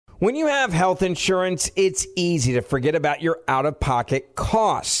When you have health insurance, it's easy to forget about your out-of-pocket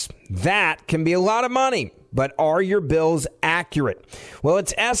costs. That can be a lot of money, but are your bills accurate? Well,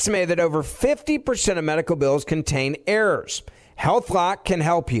 it's estimated that over 50% of medical bills contain errors. HealthLock can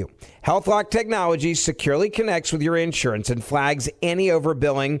help you. HealthLock technology securely connects with your insurance and flags any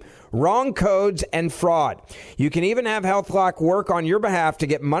overbilling, wrong codes, and fraud. You can even have HealthLock work on your behalf to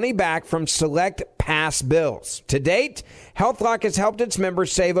get money back from select past bills. To date, HealthLock has helped its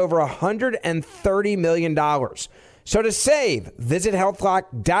members save over $130 million. So to save, visit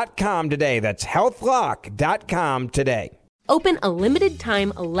healthlock.com today. That's healthlock.com today. Open a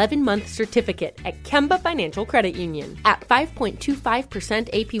limited-time 11-month certificate at Kemba Financial Credit Union. At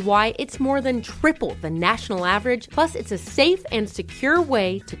 5.25% APY, it's more than triple the national average, plus it's a safe and secure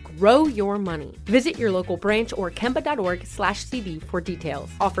way to grow your money. Visit your local branch or kemba.org/CD for details.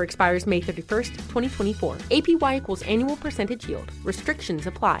 Offer expires May 31st, 2024. APY equals annual percentage yield. Restrictions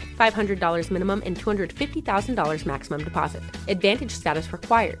apply. $500 minimum and $250,000 maximum deposit. Advantage status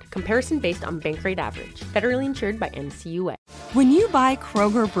required. Comparison based on bank rate average. Federally insured by NCUA. When you buy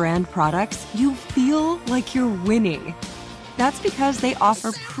Kroger brand products, you feel like you're winning. That's because they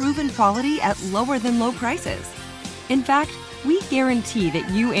offer proven quality at lower than low prices. In fact, we guarantee that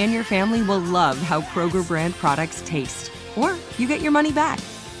you and your family will love how Kroger brand products taste, or you get your money back.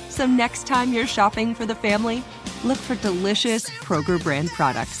 So next time you're shopping for the family, look for delicious Kroger brand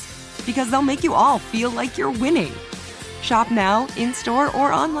products, because they'll make you all feel like you're winning. Shop now, in-store,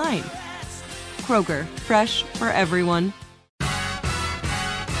 or online. Kroger, fresh for everyone.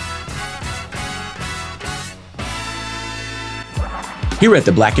 Here at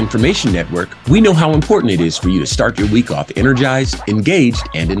the Black Information Network, we know how important it is for you to start your week off energized, engaged,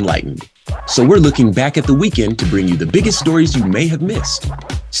 and enlightened. So we're looking back at the weekend to bring you the biggest stories you may have missed.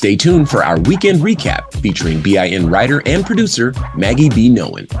 Stay tuned for our weekend recap featuring BIN writer and producer Maggie B.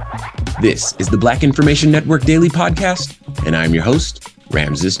 Knowin. This is the Black Information Network Daily Podcast, and I'm your host,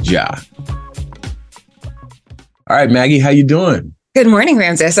 Ramses Ja. All right, Maggie, how you doing? Good morning,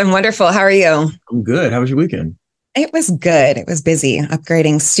 Ramses. I'm wonderful. How are you? I'm good. How was your weekend? It was good. It was busy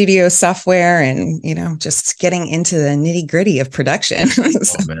upgrading studio software and, just getting into the nitty gritty of production. Oh,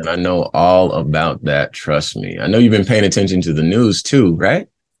 man, I know all about that. Trust me. I know you've been paying attention to the news too, right?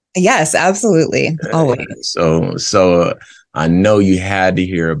 Yes, absolutely. Always. So I know you had to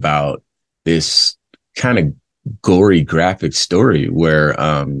hear about this kind of gory graphic story where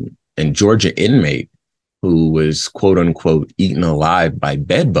an Georgia inmate who was quote unquote eaten alive by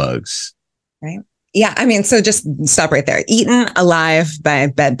bed bugs. Right. Yeah, so just stop right there. Eaten alive by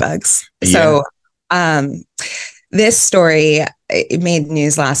bed bugs. Yeah. So this story, it made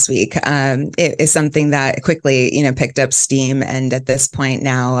news last week. It is something that quickly, picked up steam. And at this point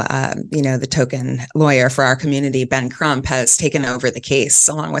now, the token lawyer for our community, Ben Crump, has taken over the case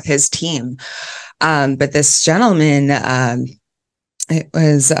along with his team. But this gentleman, it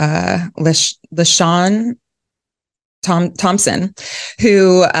was LaShawn Thompson,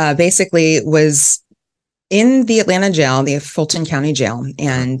 who basically was in the Atlanta jail, the Fulton County jail,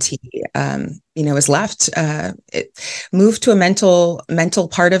 and he, was left, moved to a mental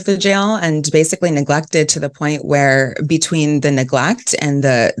part of the jail, and basically neglected to the point where, between the neglect and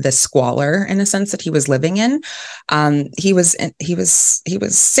the squalor, in a sense, that he was living in, he was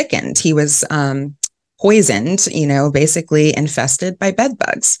sickened. He was poisoned, basically infested by bed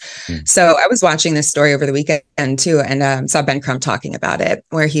bugs. So I was watching this story over the weekend too, and saw Ben Crump talking about it,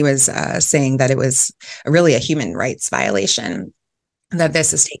 where he was saying that it was really a human rights violation that this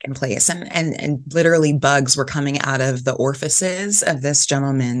has taken place, and literally bugs were coming out of the orifices of this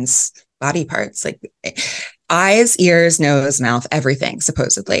gentleman's body parts, like eyes, ears, nose, mouth, everything,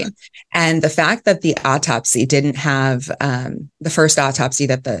 supposedly. And the fact that the autopsy didn't have the first autopsy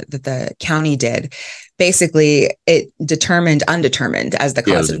that the county did, basically it determined undetermined as the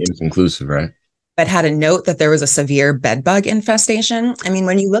cause. It was inconclusive, right? But had a note that there was a severe bed bug infestation.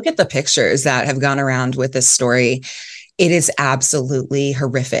 When you look at the pictures that have gone around with this story, it is absolutely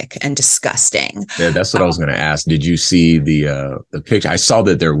horrific and disgusting. Yeah, that's what I was going to ask. Did you see the picture? I saw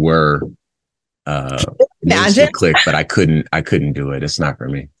that there were imagine click, but I couldn't do it. It's not for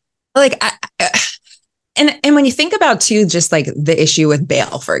me. And when you think about too, just like the issue with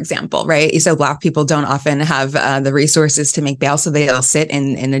bail, for example, right? So Black people don't often have the resources to make bail, so they'll sit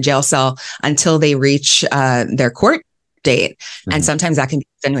in a jail cell until they reach their court date, and sometimes that can be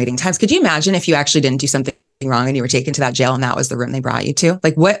extenuating times. Could you imagine if you actually didn't do something wrong and you were taken to that jail and that was the room they brought you to?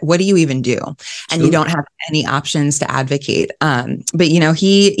 Like, what do you even do? And you don't have any options to advocate. But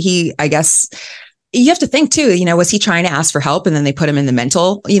he I guess you have to think too, was he trying to ask for help and then they put him in the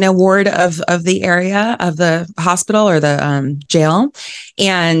mental, ward of the area of the hospital or the jail?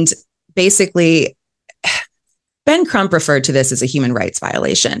 And basically, Ben Crump referred to this as a human rights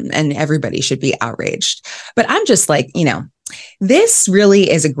violation, and everybody should be outraged. But I'm just like, this really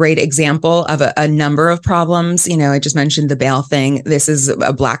is a great example of a number of problems. I just mentioned the bail thing. This is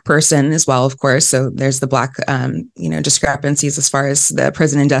a Black person as well, of course. So there's the Black, discrepancies as far as the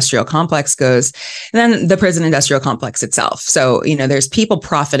prison industrial complex goes. And then the prison industrial complex itself. So, there's people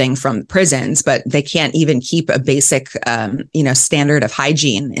profiting from prisons, but they can't even keep a basic, standard of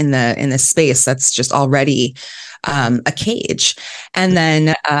hygiene in the space that's just already a cage. And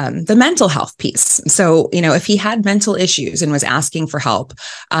then the mental health piece. So, if he had mental issues and was asking for help,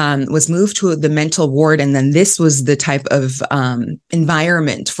 was moved to the mental ward, and then this was the type of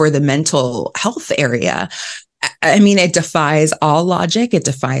environment for the mental health area. I mean, it defies all logic. It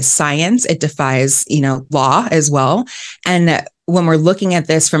defies science. It defies, law as well. And when we're looking at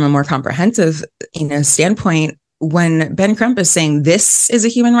this from a more comprehensive, standpoint, when Ben Crump is saying this is a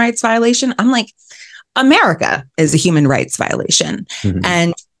human rights violation, I'm like, America is a human rights violation. Mm-hmm.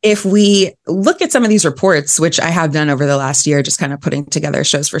 And if we look at some of these reports, which I have done over the last year, just kind of putting together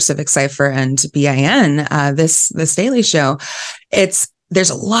shows for Civic Cypher and BIN, this Daily Show, there's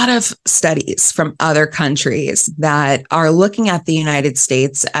a lot of studies from other countries that are looking at the United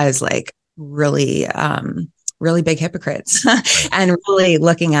States as like really big hypocrites and really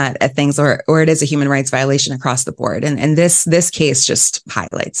looking at things or it is a human rights violation across the board. And this case just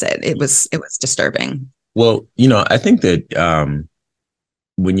highlights it. It was disturbing. Well, I think that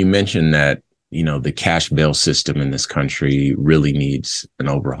when you mention that, the cash bail system in this country really needs an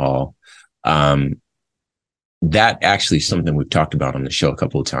overhaul, that actually is something we've talked about on the show a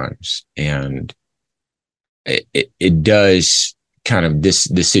couple of times. And it does kind of this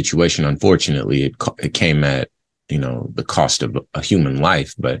situation, unfortunately, it came at, the cost of a human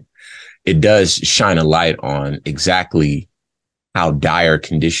life, but it does shine a light on exactly how dire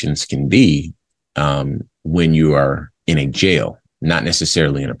conditions can be when you are in a jail, not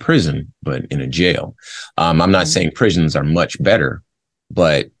necessarily in a prison, but in a jail. I'm not saying prisons are much better,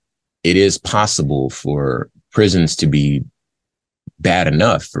 but it is possible for prisons to be bad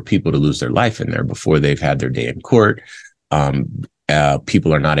enough for people to lose their life in there before they've had their day in court.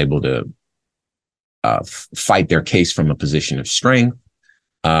 People are not able to fight their case from a position of strength.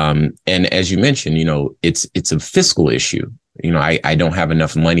 And as you mentioned, it's a fiscal issue. I don't have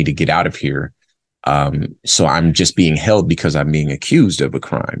enough money to get out of here. So I'm just being held because I'm being accused of a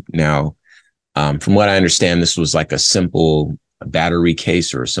crime. Now, from what I understand, this was like a simple battery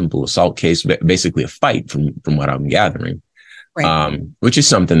case or a simple assault case, basically a fight from what I'm gathering, right. Which is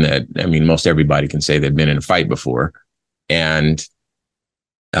something that, most everybody can say they've been in a fight before. And,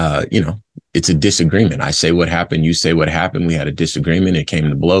 it's a disagreement. I say what happened. You say what happened. We had a disagreement. It came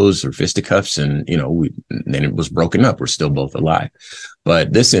to blows or fisticuffs and, then it was broken up. We're still both alive.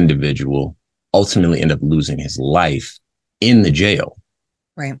 But this individual ultimately ended up losing his life in the jail.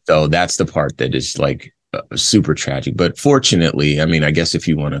 Right. So that's the part that is like super tragic. But fortunately, I guess if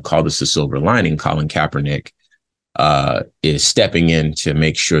you want to call this a silver lining, Colin Kaepernick is stepping in to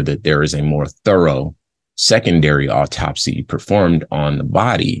make sure that there is a more thorough secondary autopsy performed on the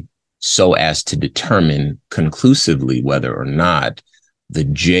body so as to determine conclusively whether or not the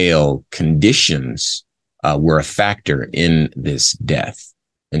jail conditions were a factor in this death.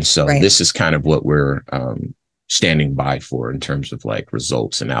 And so This is kind of what we're standing by for in terms of like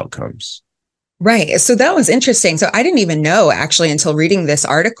results and outcomes. Right. So that was interesting. So I didn't even know actually until reading this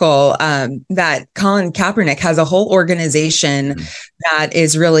article that Colin Kaepernick has a whole organization that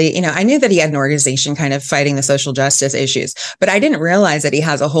is really, I knew that he had an organization kind of fighting the social justice issues, but I didn't realize that he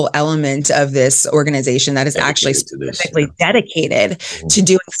has a whole element of this organization that is actually specifically dedicated to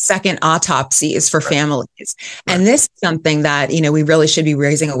doing second autopsies for families. Right. And this is something that, we really should be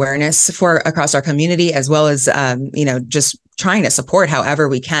raising awareness for across our community, as well as, just trying to support however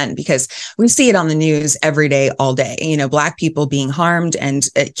we can, because we see it on the news every day, all day, Black people being harmed and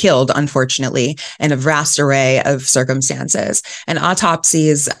killed, unfortunately, in a vast array of circumstances. And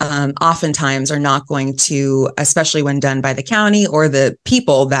autopsies oftentimes are not going to, especially when done by the county or the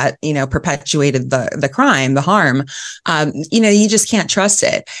people that, perpetuated the crime, the harm, you just can't trust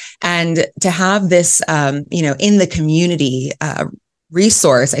it. And to have this, in the community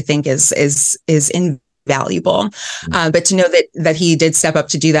resource, I think is invaluable. But to know that he did step up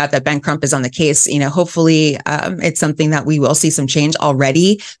to do that Ben Crump is on the case, hopefully it's something that we will see some change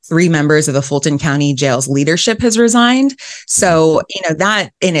already. 3 members of the Fulton County Jail's leadership has resigned. So,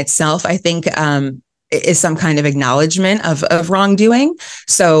 that in itself, I think, is some kind of acknowledgement of wrongdoing.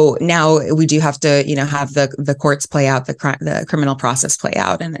 So now we do have to, have the courts play out, the criminal process play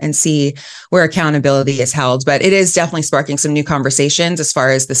out and see where accountability is held. But it is definitely sparking some new conversations as far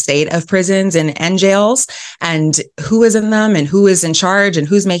as the state of prisons and jails and who is in them and who is in charge and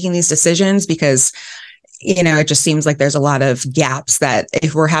who's making these decisions, because it just seems like there's a lot of gaps that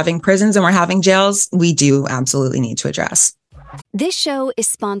if we're having prisons and we're having jails, we do absolutely need to address. This show is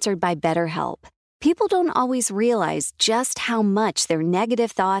sponsored by BetterHelp. People don't always realize just how much their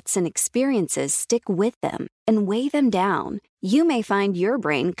negative thoughts and experiences stick with them and weigh them down. You may find your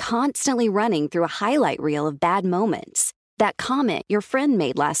brain constantly running through a highlight reel of bad moments. That comment your friend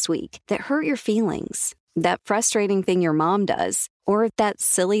made last week that hurt your feelings. That frustrating thing your mom does. Or that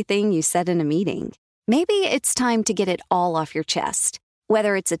silly thing you said in a meeting. Maybe it's time to get it all off your chest.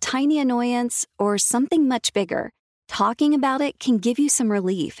 Whether it's a tiny annoyance or something much bigger, talking about it can give you some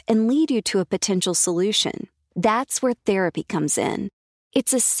relief and lead you to a potential solution. That's where therapy comes in.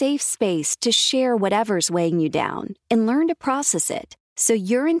 It's a safe space to share whatever's weighing you down and learn to process it so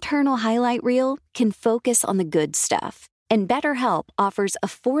your internal highlight reel can focus on the good stuff. And BetterHelp offers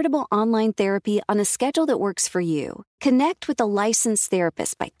affordable online therapy on a schedule that works for you. Connect with a licensed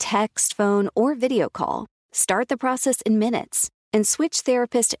therapist by text, phone, or video call. Start the process in minutes and switch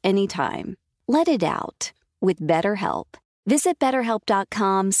therapist anytime. Let it out with BetterHelp. Visit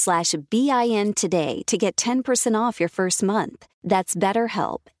BetterHelp.com/BIN today to get 10% off your first month. That's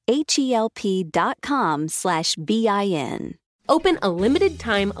BetterHelp, HELP.com/BIN. Open a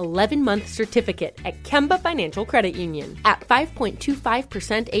limited-time 11-month certificate at Kemba Financial Credit Union. At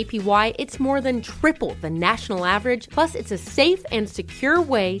 5.25% APY, it's more than triple the national average, plus it's a safe and secure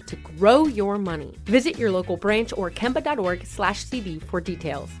way to grow your money. Visit your local branch or kemba.org/CD for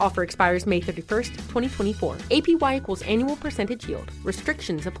details. Offer expires May 31st, 2024. APY equals annual percentage yield.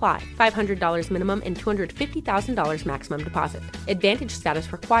 Restrictions apply. $500 minimum and $250,000 maximum deposit. Advantage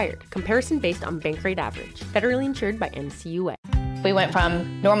status required. Comparison based on bank rate average. Federally insured by NCUA. We went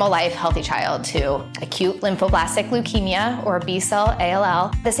from normal life, healthy child to acute lymphoblastic leukemia or B-cell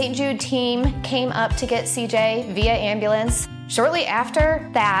ALL. The St. Jude team came up to get CJ via ambulance. Shortly after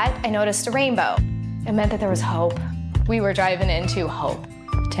that, I noticed a rainbow. It meant that there was hope. We were driving into hope.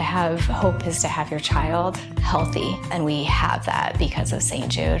 To have hope is to have your child healthy, and we have that because of St.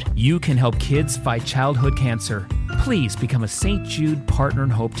 Jude. You can help kids fight childhood cancer. Please become a St. Jude Partner in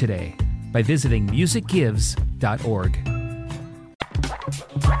Hope today by visiting musicgives.org.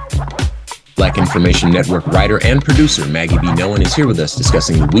 Black Information Network writer and producer Maggie B. Knowin is here with us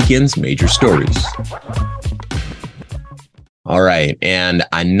discussing the weekend's major stories. All right, and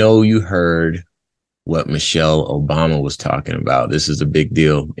I know you heard what Michelle Obama was talking about. This is a big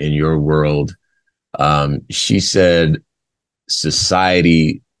deal in your world. She said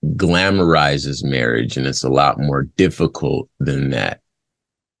society glamorizes marriage, and it's a lot more difficult than that.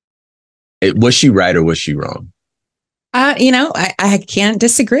 Was she right or was she wrong? I can't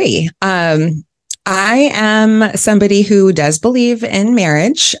disagree. I am somebody who does believe in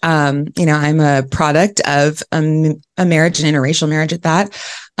marriage. I'm a product of a marriage, an interracial marriage at that.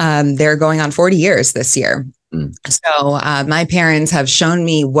 They're going on 40 years this year. So my parents have shown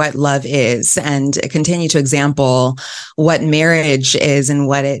me what love is and continue to example what marriage is and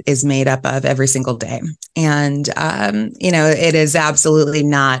what it is made up of every single day. And, it is absolutely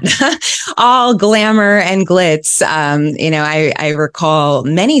not all glamour and glitz. I recall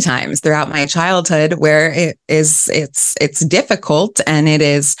many times throughout my childhood where it's difficult and it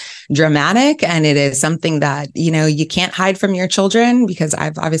is dramatic and it is something that, you can't hide from your children because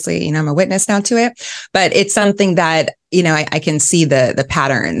I've obviously, I'm a witness now to it, but it's something that, I can see the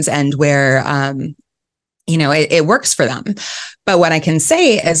patterns and where, it works for them. But what I can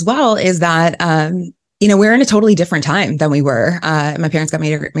say as well is that, we're in a totally different time than we were. My parents got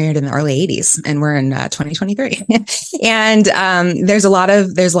married in the early 80s and we're in 2023. And there's a lot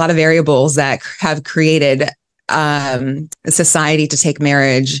of variables that have created society to take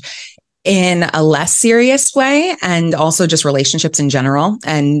marriage in a less serious way, and also just relationships in general,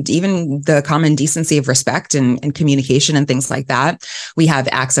 and even the common decency of respect and communication and things like that. We have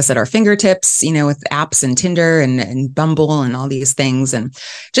access at our fingertips, with apps and Tinder and Bumble and all these things, and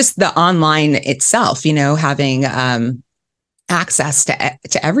just the online itself, having access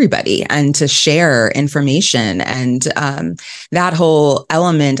to everybody and to share information, and that whole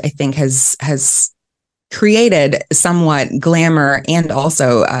element, I think, has created somewhat glamour and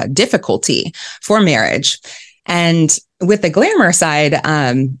also difficulty for marriage. And with the glamour side,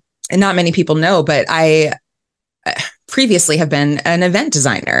 and not many people know, but previously have been an event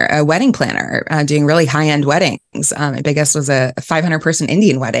designer, a wedding planner, doing really high-end weddings. My biggest was a 500-person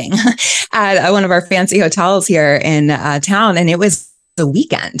Indian wedding at one of our fancy hotels here in town. And it was the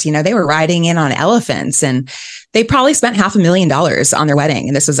weekend. They were riding in on elephants, and they probably spent $500,000 on their wedding.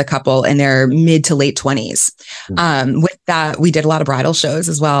 And this was a couple in their mid to late 20s. With that, we did a lot of bridal shows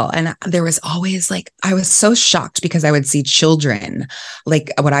as well. And there was always I was so shocked because I would see children, like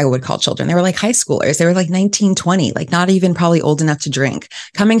what I would call children. They were like high schoolers. They were like 19, 20, like not even probably old enough to drink,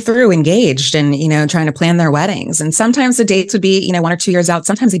 coming through engaged and, trying to plan their weddings. And sometimes the dates would be, 1 or 2 years out.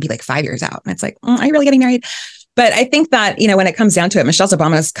 Sometimes they'd be like 5 years out. And it's like, are you really getting married? But I think that, when it comes down to it, Michelle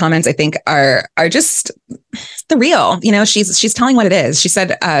Obama's comments, I think, are just the real. She's telling what it is. She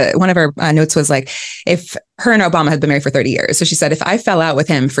said one of her notes was like, if her and Obama had been married for 30 years. So she said, if I fell out with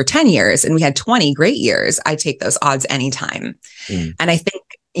him for 10 years and we had 20 great years, I'd take those odds anytime. And I think,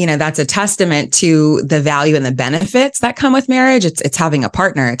 that's a testament to the value and the benefits that come with marriage. It's having a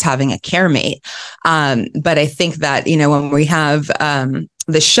partner, it's having a care mate. But I think that, when we have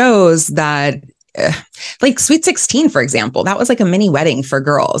the shows that, like Sweet 16, for example, that was like a mini wedding for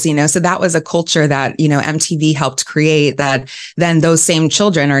girls, so that was a culture that, MTV helped create, that then those same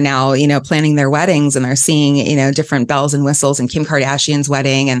children are now, planning their weddings, and they're seeing, different bells and whistles and Kim Kardashian's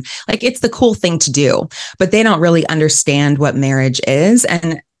wedding. And it's the cool thing to do, but they don't really understand what marriage is.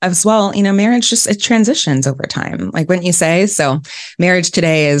 And as well, marriage it transitions over time. Wouldn't you say? So marriage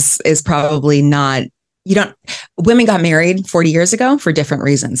today is probably not, women got married 40 years ago for different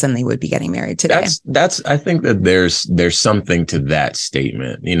reasons than they would be getting married today. I think that there's something to that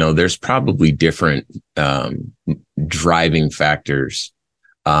statement. There's probably different driving factors.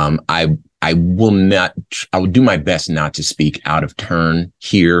 I will do my best not to speak out of turn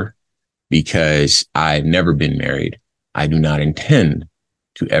here, because I've never been married. I do not intend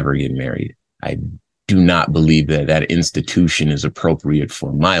to ever get married. I do not believe that institution is appropriate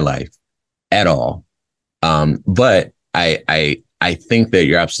for my life at all. But I think that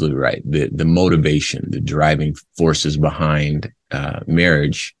you're absolutely right. The motivation, the driving forces behind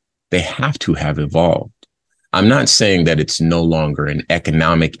marriage, they have to have evolved. I'm not saying that it's no longer an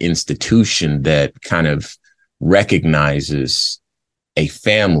economic institution that kind of recognizes a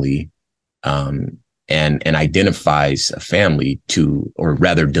family and identifies a family or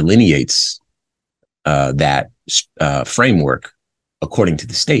rather delineates that framework according to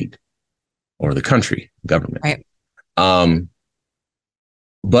the state or the country government. Right.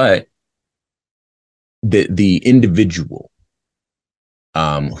 But the individual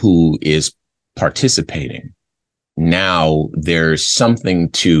who is participating now, there's something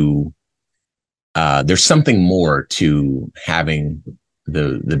more to having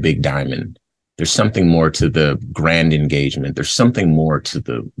the big diamond. There's something more to the grand engagement. There's something more to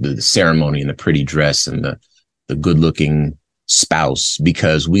the ceremony and the pretty dress and the good looking spouse,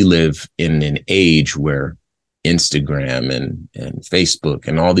 because we live in an age where Instagram and Facebook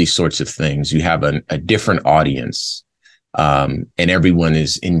and all these sorts of things, you have a different audience, and everyone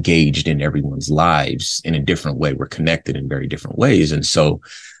is engaged in everyone's lives in a different way. We're connected in very different ways. And so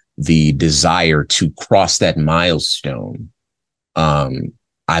the desire to cross that milestone,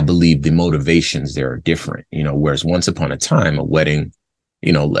 I believe the motivations there are different, whereas once upon a time, a wedding,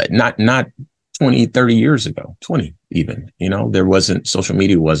 not 20, 30 years ago, 20 even, social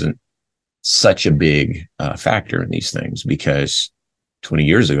media wasn't such a big factor in these things, because 20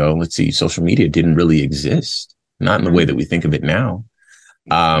 years ago, social media didn't really exist, not in the way that we think of it now.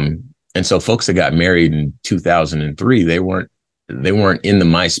 And so folks that got married in 2003, they weren't in the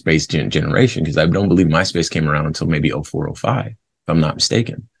MySpace generation, because I don't believe MySpace came around until maybe 04, 05, if I'm not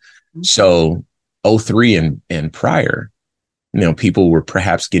mistaken. So 03 and prior, people were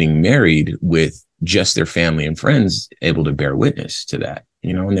perhaps getting married with just their family and friends able to bear witness to that,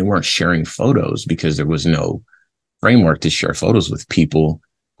 and they weren't sharing photos because there was no framework to share photos with people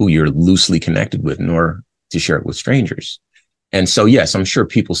who you're loosely connected with, nor to share it with strangers. And so, yes, I'm sure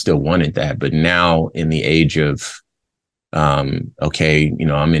people still wanted that. But now in the age of, I'm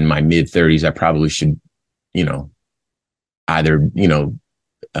in my mid 30s, I probably should, either,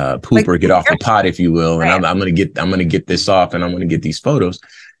 poop or get off the pot, if you will. And I'm going to get this off, and I'm going to get these photos.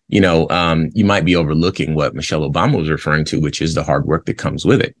 You might be overlooking what Michelle Obama was referring to, which is the hard work that comes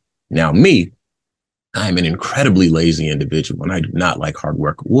with it. Now, me, I'm an incredibly lazy individual, and I do not like hard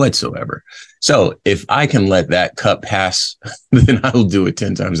work whatsoever. So if I can let that cup pass, then I will do it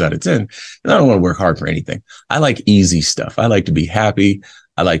 10 times out of 10. And I don't want to work hard for anything. I like easy stuff. I like to be happy.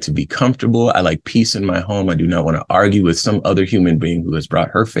 I like to be comfortable. I like peace in my home. I do not want to argue with some other human being who has brought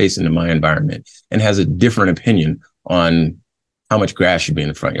her face into my environment and has a different opinion on how much grass should be in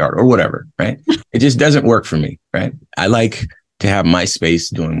the front yard or whatever, right? It just doesn't work for me, right? I like to have my space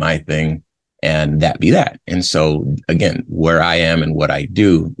doing my thing and that be that. And so again, where I am and what I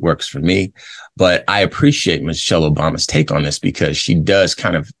do works for me. But I appreciate Michelle Obama's take on this because she does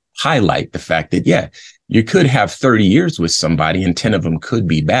kind of highlight the fact that, yeah, you could have 30 years with somebody and 10 of them could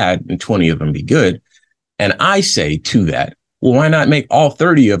be bad and 20 of them be good. And I say to that, well, why not make all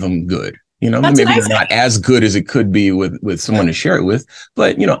 30 of them good? Maybe they're not as good as it could be with someone to share it with.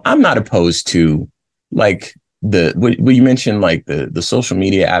 But, I'm not opposed to like what you mentioned, like the social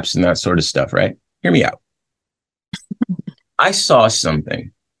media apps and that sort of stuff, right? Hear me out. I saw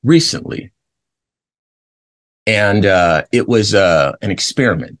something recently and it was an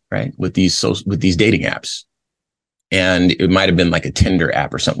experiment, right? With these dating apps. And it might have been like a Tinder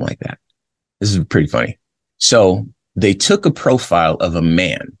app or something like that. This is pretty funny. So they took a profile of a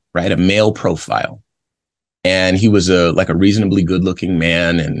man, right? A male profile. And he was a reasonably good looking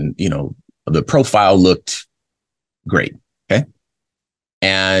man. And, the profile looked great. Okay.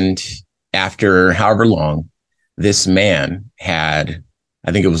 And after however long, this man had,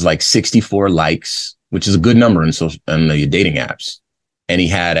 I think it was like 64 likes, which is a good number in the dating apps. And he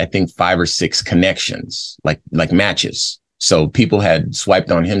had, I think, 5 or 6 connections, like matches. So people had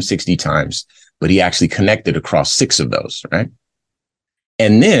swiped on him 60 times, but he actually connected across 6 of those, right?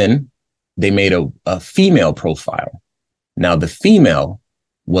 And then they made a female profile. Now the female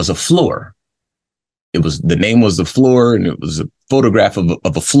was a floor. The name was the floor, and it was a photograph of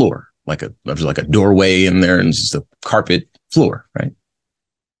a floor, there was like a doorway in there, and it's just a carpet floor, right?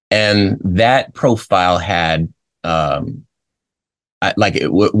 And that profile had it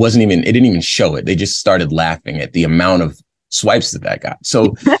didn't even show it. They just started laughing at the amount of swipes that got.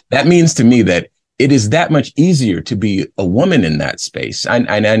 So that means to me that it is that much easier to be a woman in that space. I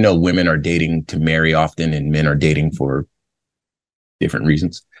know women are dating to marry often and men are dating for different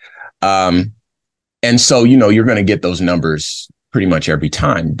reasons. And so, you're going to get those numbers pretty much every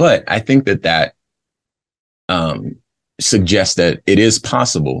time. But I think that suggests that it is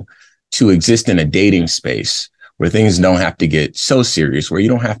possible to exist in a dating space where things don't have to get so serious, where you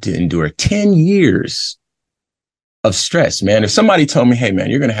don't have to endure 10 years of stress, man. If somebody told me, hey, man,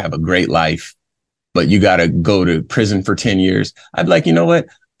 you're going to have a great life, but you got to go to prison for 10 years, I'd be like, you know what?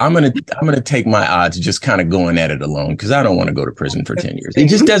 I'm going to take my odds just kind of going at it alone because I don't want to go to prison for 10 years.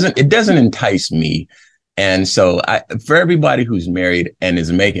 It doesn't entice me. And so for everybody who's married and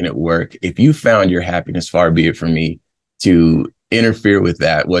is making it work, if you found your happiness, far be it from me to interfere with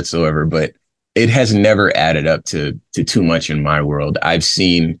that whatsoever. But it has never added up to too much in my world. I've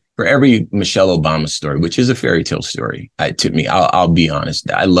seen for every Michelle Obama story, which is a fairy tale story to me, I'll be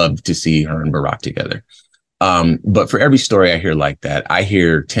honest. I love to see her and Barack together. But for every story I hear like that, I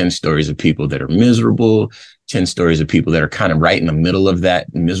hear 10 stories of people that are miserable, 10 stories of people that are kind of right in the middle of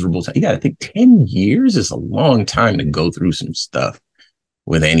that miserable time. You got to think 10 years is a long time to go through some stuff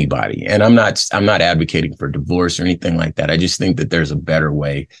with anybody. And I'm not advocating for divorce or anything like that. I just think that there's a better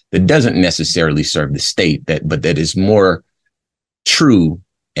way that doesn't necessarily serve the state, but that is more true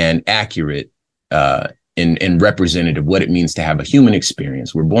and accurate and representative of what it means to have a human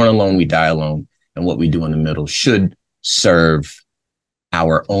experience. We're born alone, we die alone. And what we do in the middle should serve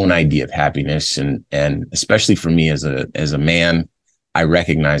our own idea of happiness. And especially for me as a man, I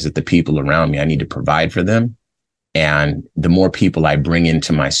recognize that the people around me, I need to provide for them. And the more people I bring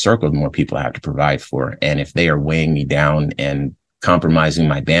into my circle, the more people I have to provide for. And if they are weighing me down and compromising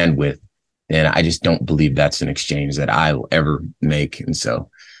my bandwidth, then I just don't believe that's an exchange that I'll ever make. And so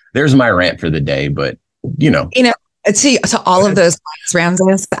there's my rant for the day. But, to all of those points,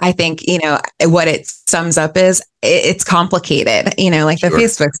 Ramses, I think, what it sums up is it's complicated, like the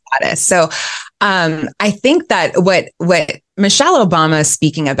Facebook status. So I think that what Michelle Obama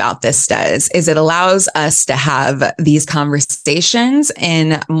speaking about this does is it allows us to have these conversations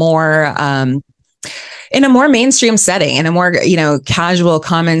in a more mainstream setting, in a more, casual,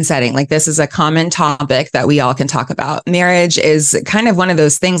 common setting. Like this is a common topic that we all can talk about. Marriage is kind of one of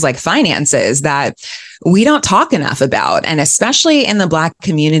those things like finances that we don't talk enough about. And especially in the Black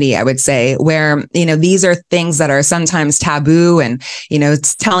community, I would say, where, these are things that are sometimes taboo and,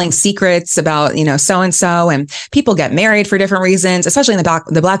 it's telling secrets about, so-and-so, and people get married for different reasons, especially in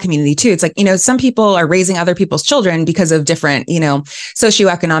the Black community too. It's like, some people are raising other people's children because of different,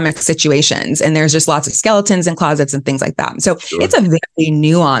 socioeconomic situations. And there's just lots of skeletons in closets and things like that. So It's a very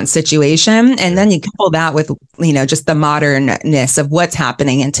nuanced situation. And then you couple that with, just the modernness of what's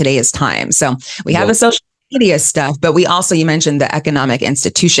happening in today's time. So we have a social media stuff, but we also, you mentioned the economic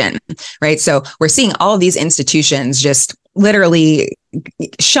institution, right? So we're seeing all of these institutions just literally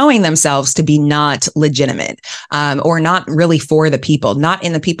showing themselves to be not legitimate, or not really for the people, not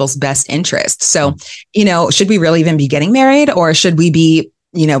in the people's best interest. So, should we really even be getting married, or should we be,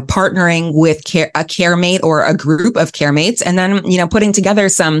 partnering with a care mate or a group of care mates, and then, putting together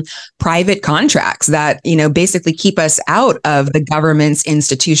some private contracts that, basically keep us out of the government's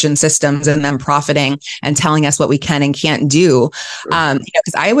institution systems and them profiting and telling us what we can and can't do.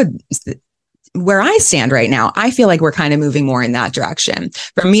 Because where I stand right now, I feel like we're kind of moving more in that direction.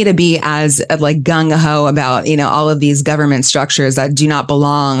 For me to be as like gung-ho about, all of these government structures that do not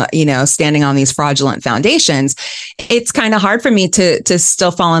belong, standing on these fraudulent foundations, it's kind of hard for me to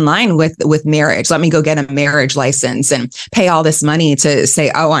still fall in line with marriage. Let me go get a marriage license and pay all this money to say,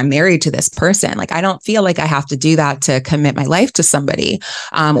 oh, I'm married to this person. Like, I don't feel like I have to do that to commit my life to somebody,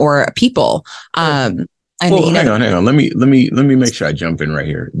 or people. Hang on. Let me make sure I jump in right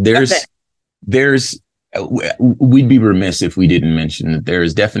here. We'd be remiss if we didn't mention that there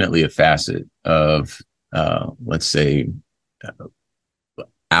is definitely a facet of, let's say,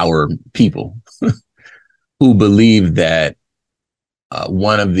 our people who believe that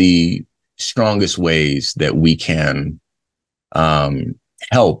one of the strongest ways that we can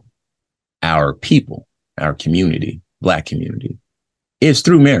help our people, our community, Black community, is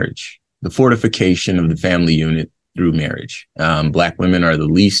through marriage, the fortification of the family unit through marriage. Black women are the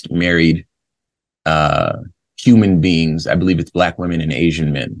least married human beings. I believe it's Black women and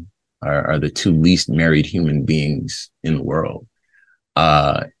Asian men are the two least married human beings in the world.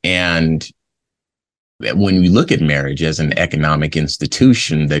 And when we look at marriage as an economic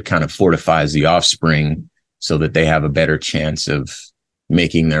institution that kind of fortifies the offspring so that they have a better chance of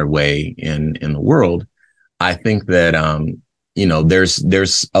making their way in the world, I think that,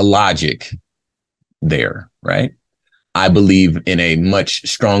 there's a logic there, right? I believe in a much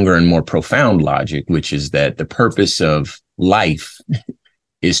stronger and more profound logic, which is that the purpose of life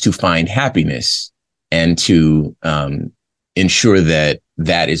is to find happiness and to ensure that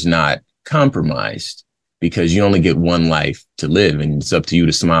that is not compromised, because you only get one life to live, and it's up to you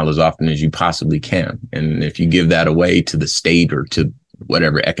to smile as often as you possibly can. And if you give that away to the state or to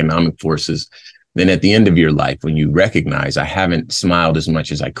whatever economic forces, then at the end of your life, when you recognize I haven't smiled as much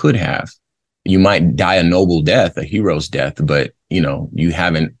as I could have, you might die a noble death, a hero's death, but, you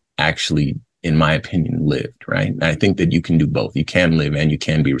haven't actually, in my opinion, lived, right? And I think that you can do both. You can live and you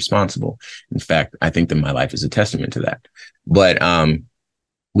can be responsible. In fact, I think that my life is a testament to that. But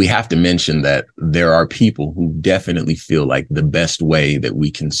we have to mention that there are people who definitely feel like the best way that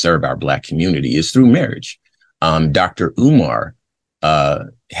we can serve our Black community is through marriage. Dr. Umar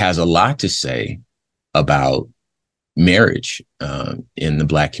has a lot to say about marriage in the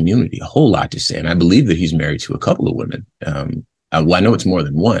Black community, a whole lot to say. And I believe that he's married to a couple of women. I know it's more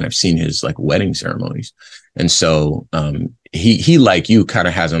than one. I've seen his wedding ceremonies. And so he, like you, kind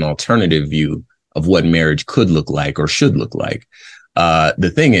of has an alternative view of what marriage could look like or should look like.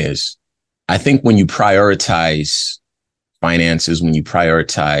 The thing is, I think when you prioritize finances, when you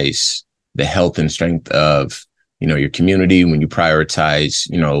prioritize the health and strength of your community, when you prioritize,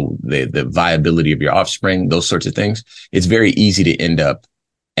 the viability of your offspring, those sorts of things, it's very easy to end up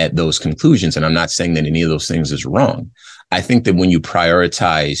at those conclusions. And I'm not saying that any of those things is wrong. I think that when you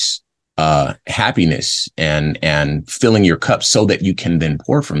prioritize happiness and filling your cup so that you can then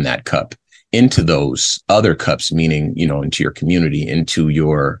pour from that cup into those other cups, meaning, into your community, into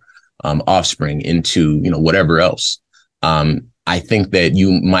your offspring, into, whatever else, I think that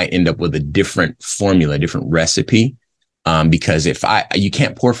you might end up with a different formula, different recipe, because you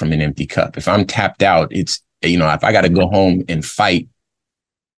can't pour from an empty cup. If I'm tapped out, it's, if I got to go home and fight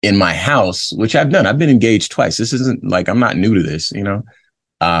in my house, which I've done, I've been engaged twice. This isn't like, I'm not new to this,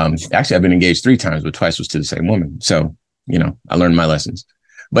 actually, I've been engaged 3 times, but twice was to the same woman. So, I learned my lessons.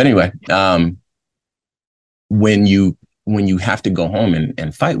 But anyway, when you have to go home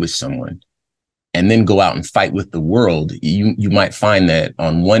and fight with someone, and then go out and fight with the world, you might find that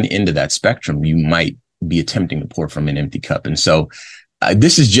on one end of that spectrum, you might be attempting to pour from an empty cup. And so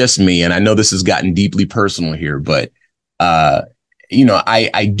this is just me, and I know this has gotten deeply personal here, but, I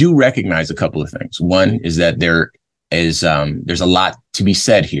do recognize a couple of things. One is that there's a lot to be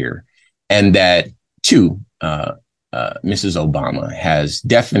said here, and that two, Mrs. Obama has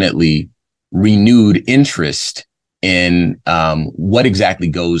definitely renewed interest in what exactly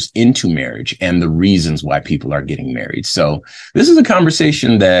goes into marriage and the reasons why people are getting married. So this is a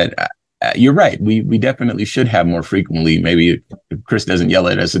conversation that you're right. We definitely should have more frequently. Maybe if Chris doesn't yell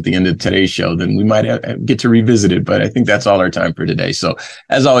at us at the end of today's show, then we might get to revisit it. But I think that's all our time for today. So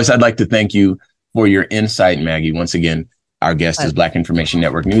as always, I'd like to thank you for your insight, Maggie. Once again, our guest is Black Information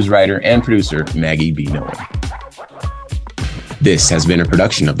Network news writer and producer, Maggie B. Knowin. This has been a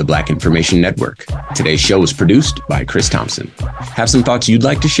production of the Black Information Network. Today's show was produced by Chris Thompson. Have some thoughts you'd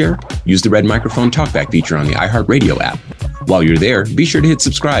like to share? Use the red microphone talkback feature on the iHeartRadio app. While you're there, be sure to hit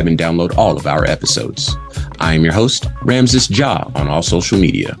subscribe and download all of our episodes. I am your host, Ramses Ja, on all social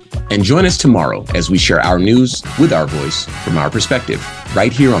media. And join us tomorrow as we share our news with our voice from our perspective,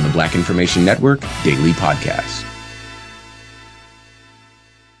 right here on the Black Information Network Daily Podcast.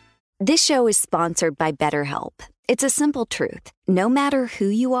 This show is sponsored by BetterHelp. It's a simple truth. No matter who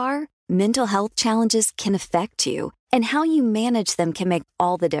you are, mental health challenges can affect you, and how you manage them can make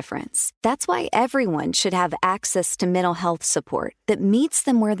all the difference. That's why everyone should have access to mental health support that meets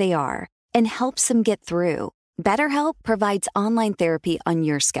them where they are and helps them get through. BetterHelp provides online therapy on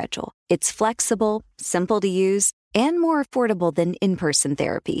your schedule. It's flexible, simple to use, and more affordable than in-person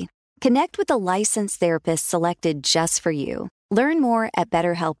therapy. Connect with a licensed therapist selected just for you. Learn more at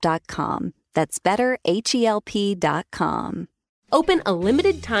BetterHelp.com. That's BetterHelp.com. Open a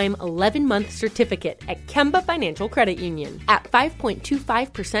limited-time 11-month certificate at Kemba Financial Credit Union. At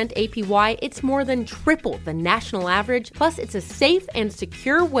 5.25% APY, it's more than triple the national average, plus it's a safe and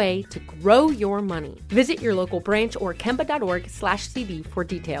secure way to grow your money. Visit your local branch or kemba.org/cd for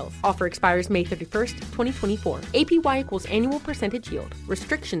details. Offer expires May 31st, 2024. APY equals annual percentage yield.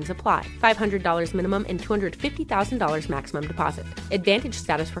 Restrictions apply. $500 minimum and $250,000 maximum deposit. Advantage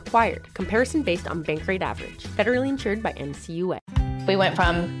status required. Comparison based on bank rate average. Federally insured by NCUA. We went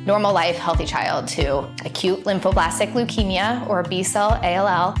from normal life, healthy child to acute lymphoblastic leukemia or B-cell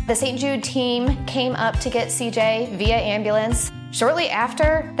ALL. The St. Jude team came up to get CJ via ambulance. Shortly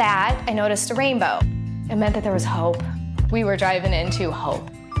after that, I noticed a rainbow. It meant that there was hope. We were driving into hope.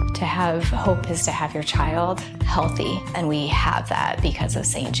 To have hope is to have your child healthy, and we have that because of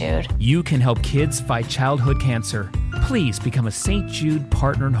St. Jude. You can help kids fight childhood cancer. Please become a St. Jude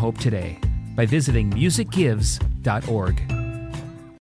Partner in Hope today by visiting musicgives.org.